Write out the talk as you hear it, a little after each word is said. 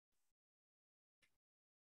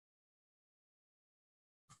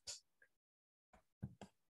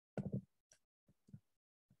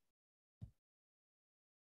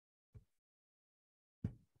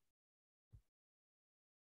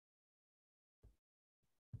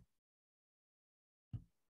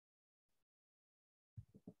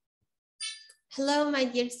Hello, my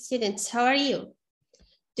dear students. How are you?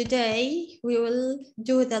 Today, we will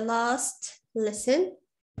do the last lesson.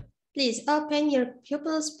 Please open your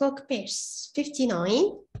pupils book page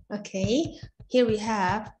 59. Okay, here we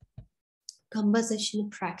have composition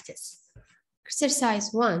practice.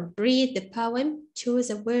 Exercise 1. Read the poem. Choose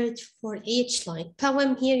a word for each line.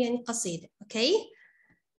 Poem here يعني قصيدة. Okay.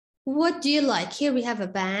 What do you like? Here we have a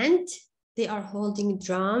band. They are holding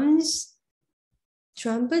drums,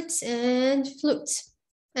 trumpets, and flutes.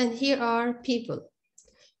 And here are people.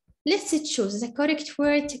 Let's choose the correct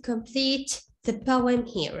word to complete the poem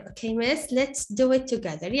here. Okay, miss? Let's do it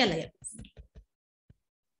together. يلا يلا.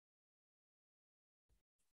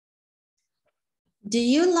 Do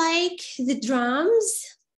you like the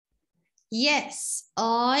drums? Yes,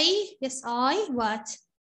 I. What?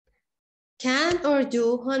 Can or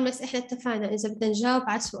do. هون بس احنا اتفقنا إذا بدنا نجاوب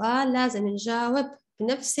على السؤال لازم نجاوب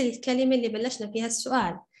بنفس الكلمة اللي بلشنا فيها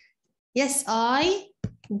السؤال. Yes, I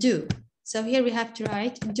do. So here we have to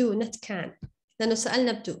write do, not can. لأنه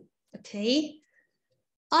سألنا بدو. Okay.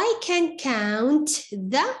 I can count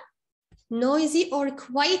the noisy or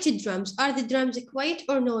quiet drums. Are the drums quiet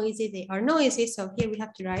or noisy? They are noisy. So here we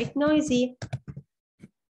have to write noisy.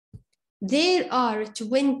 There are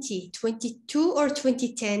 20, 22 or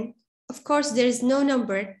 2010. Of course, there is no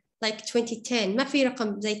number like 2010. ما في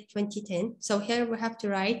رقم زي 2010. So here we have to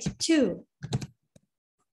write 2.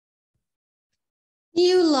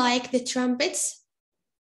 You like the trumpets?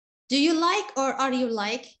 Do you like or are you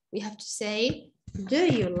like? We have to say, do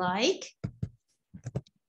you like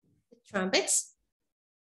the trumpets?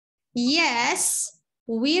 Yes,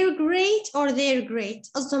 we're great or they're great.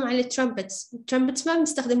 قصدهم على trumpets. Trumpets ما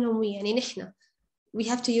بنستخدمهم يعني نحن. We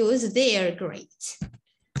have to use they're great.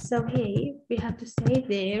 So here we have to say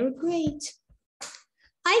they're great.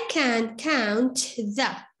 I can count the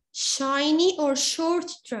shiny or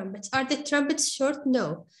short trumpets. Are the trumpets short?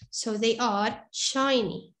 No. So they are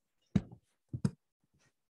shiny.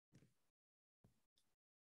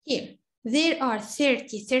 Here, there are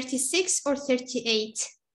 30, 36, or 38.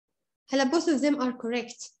 Both of them are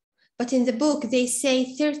correct. But in the book, they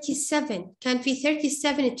say 37. Can be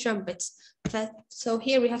 37 trumpets. So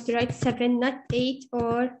here we have to write 7, not 8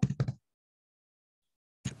 or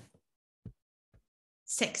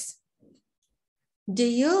 6. Do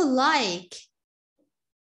you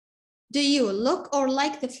look or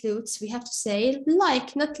like the flutes? We have to say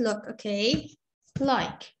like, not look, okay?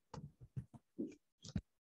 Like.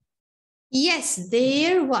 Yes,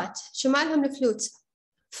 they're what? شو مالهم الفلوتس?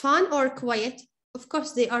 Fun or quiet? Of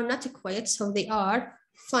course, they are not quiet, so they are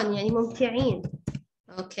fun, يعني ممتعين.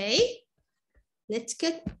 Okay, let's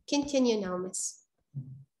continue now, miss.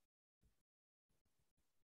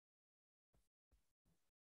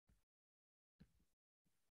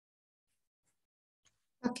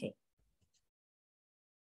 Okay.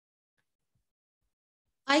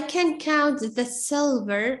 I can count the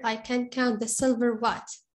silver. I can count the silver what?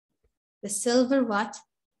 The silver what?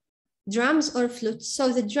 Drums or flutes?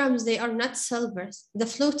 So the drums, they are not silvers. The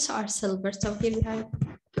flutes are silver. So here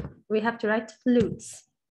we have to write flutes.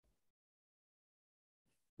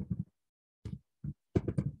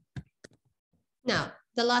 Now,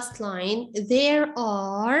 the last line, there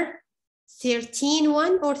are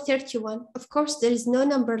 13-1 or 31. Of course, there is no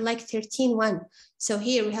number like 13-1. So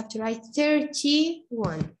here we have to write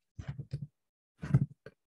 31.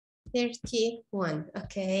 31,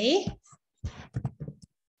 okay.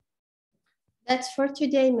 That's for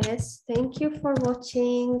today, miss. Thank you for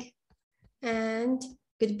watching and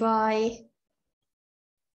goodbye.